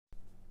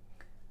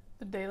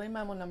The Daily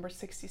Memo number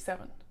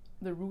 67,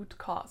 the root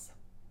cause.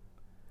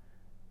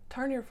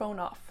 Turn your phone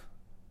off.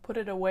 Put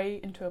it away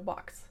into a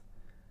box.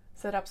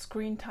 Set up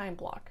screen time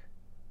block.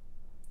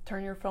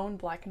 Turn your phone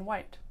black and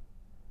white.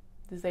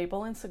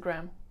 Disable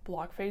Instagram,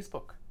 block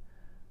Facebook.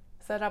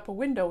 Set up a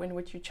window in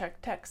which you check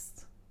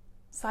texts.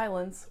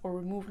 Silence or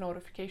remove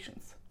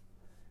notifications.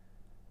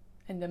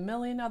 And a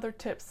million other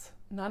tips,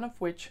 none of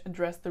which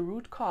address the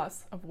root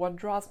cause of what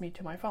draws me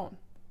to my phone.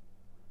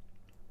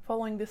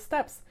 Following these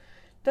steps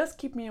does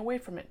keep me away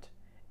from it,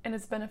 and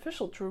it's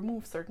beneficial to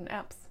remove certain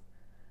apps.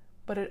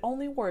 But it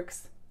only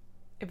works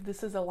if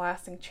this is a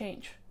lasting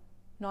change,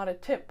 not a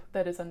tip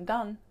that is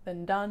undone,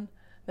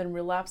 then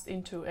relapsed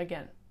into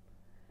again.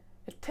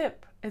 A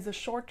tip is a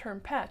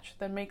short-term patch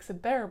that makes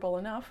it bearable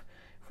enough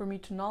for me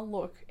to not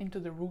look into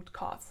the root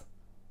cause.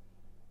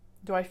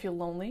 Do I feel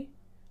lonely?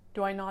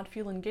 Do I not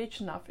feel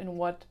engaged enough in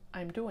what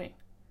I'm doing?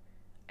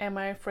 Am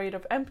I afraid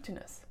of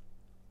emptiness?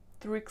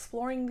 Through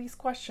exploring these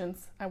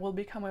questions, I will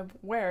become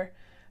aware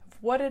of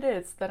what it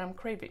is that I'm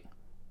craving.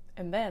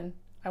 And then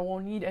I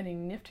won't need any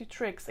nifty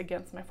tricks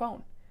against my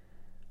phone.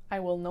 I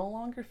will no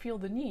longer feel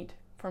the need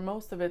for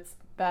most of its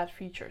bad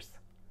features.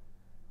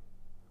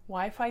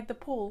 Why fight the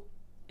pool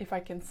if I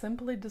can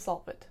simply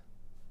dissolve it?